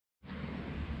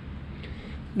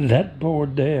That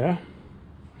board there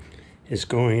is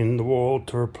going in the wall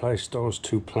to replace those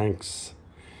two planks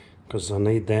because I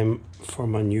need them for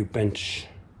my new bench.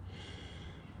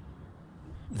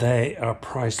 They are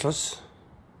priceless.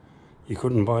 You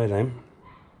couldn't buy them.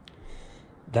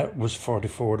 That was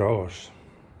 $44.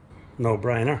 No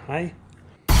brainer, eh?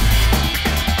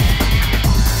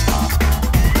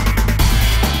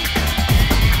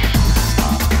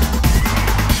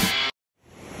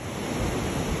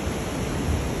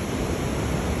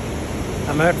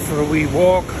 I'm out for a wee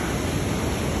walk.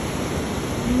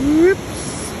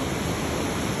 Whoops.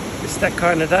 It's that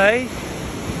kind of day.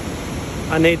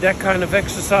 I need that kind of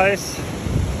exercise.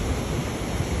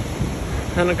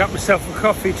 And I got myself a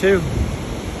coffee too.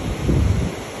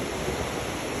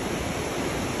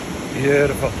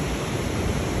 Beautiful.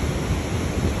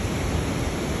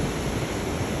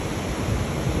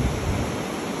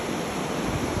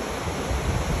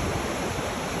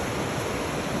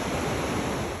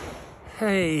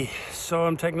 Hey, so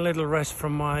I'm taking a little rest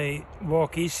from my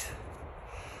walkies.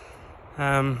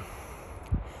 But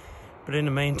in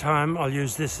the meantime, I'll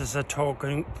use this as a talk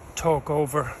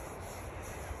over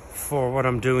for what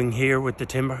I'm doing here with the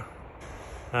timber.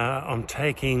 I'm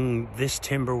taking this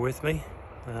timber with me.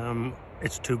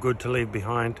 It's too good to leave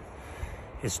behind.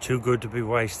 It's too good to be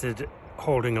wasted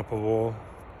holding up a wall.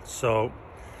 So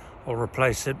I'll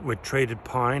replace it with treated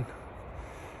pine.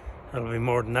 That'll be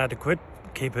more than adequate.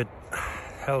 Keep it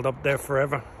held up there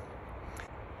forever.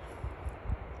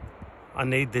 I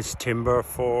need this timber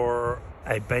for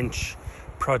a bench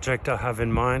project I have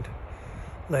in mind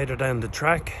later down the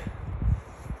track.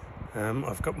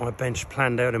 I've got my bench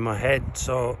planned out in my head,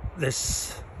 so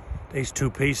these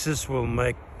two pieces will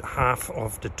make half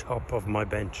of the top of my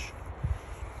bench.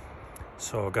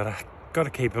 So I've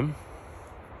gotta keep them.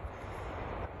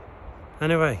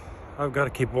 Anyway, I've got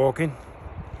to keep walking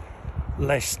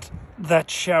lest that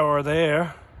shower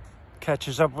there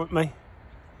catches up with me.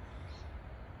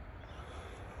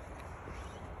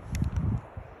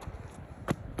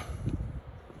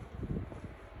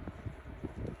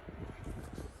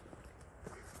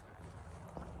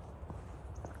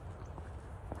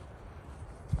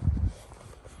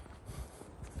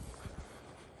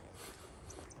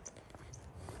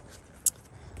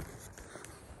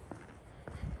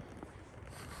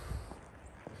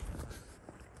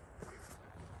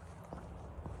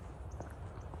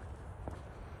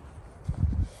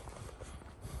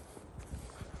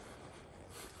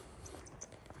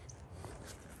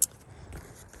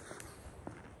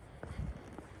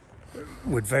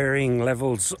 With varying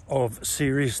levels of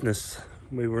seriousness,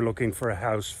 we were looking for a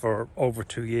house for over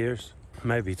 2 years,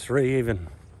 maybe 3 even.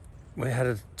 We had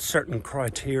a certain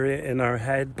criteria in our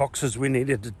head, boxes we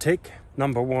needed to tick.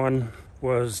 Number 1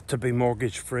 was to be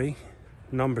mortgage free.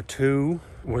 Number 2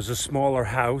 was a smaller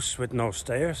house with no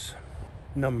stairs.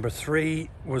 Number 3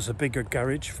 was a bigger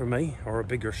garage for me, or a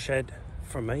bigger shed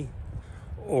for me,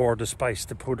 or the space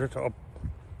to put it up.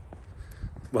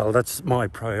 Well, that's my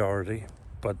priority.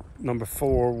 But number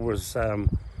 4 was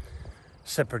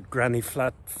separate granny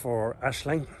flat for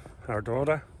Aisling, our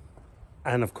daughter.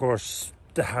 And of course,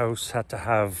 the house had to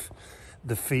have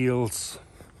the fields.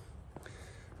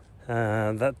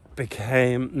 That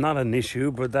became not an issue,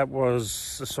 but that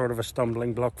was a sort of a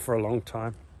stumbling block for a long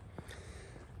time.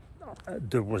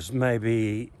 There was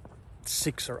maybe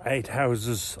 6 or 8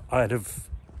 houses I'd have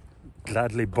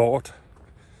gladly bought.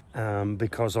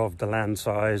 Because of the land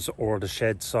size or the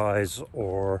shed size,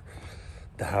 or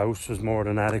the house was more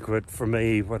than adequate for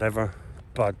me, whatever.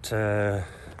 But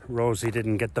Rosie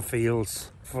didn't get the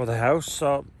fields for the house,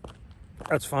 so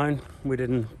that's fine. We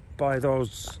didn't buy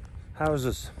those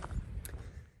houses.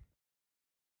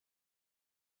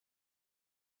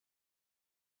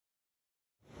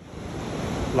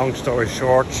 Long story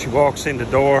short, she walks in the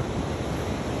door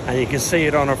and you can see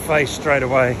it on her face straight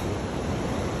away.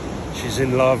 She's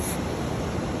in love,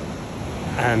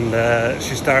 and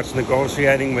she starts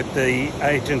negotiating with the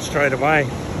agent straight away.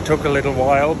 It took a little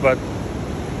while, but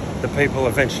the people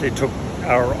eventually took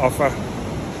our offer,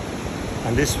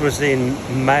 and this was in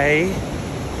May,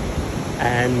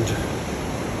 and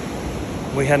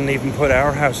we hadn't even put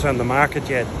our house on the market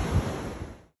yet.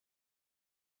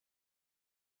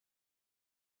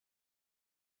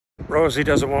 Rosie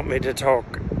doesn't want me to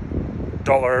talk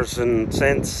dollars and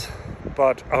cents,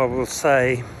 but I will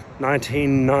say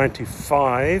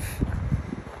 1995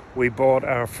 we bought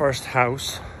our first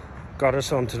house, got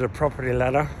us onto the property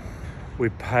ladder. We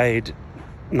paid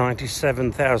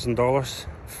 $97,000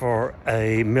 for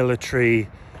a military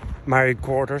married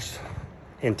quarters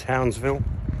in Townsville,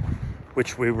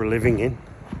 which we were living in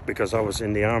because I was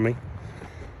in the army.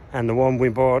 And the one we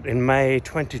bought in May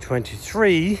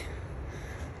 2023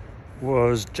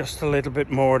 was just a little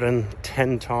bit more than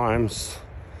 10 times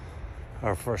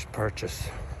our first purchase.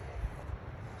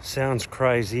 Sounds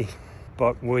crazy,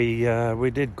 but we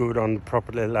did good on the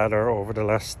property ladder over the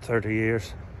last 30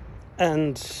 years.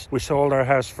 And we sold our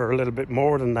house for a little bit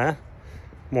more than that,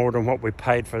 more than what we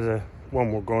paid for the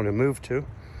one we're going to move to.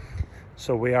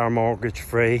 So we are mortgage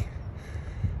free,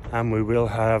 and we will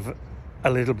have a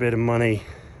little bit of money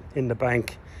in the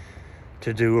bank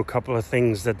to do a couple of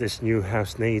things that this new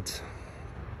house needs.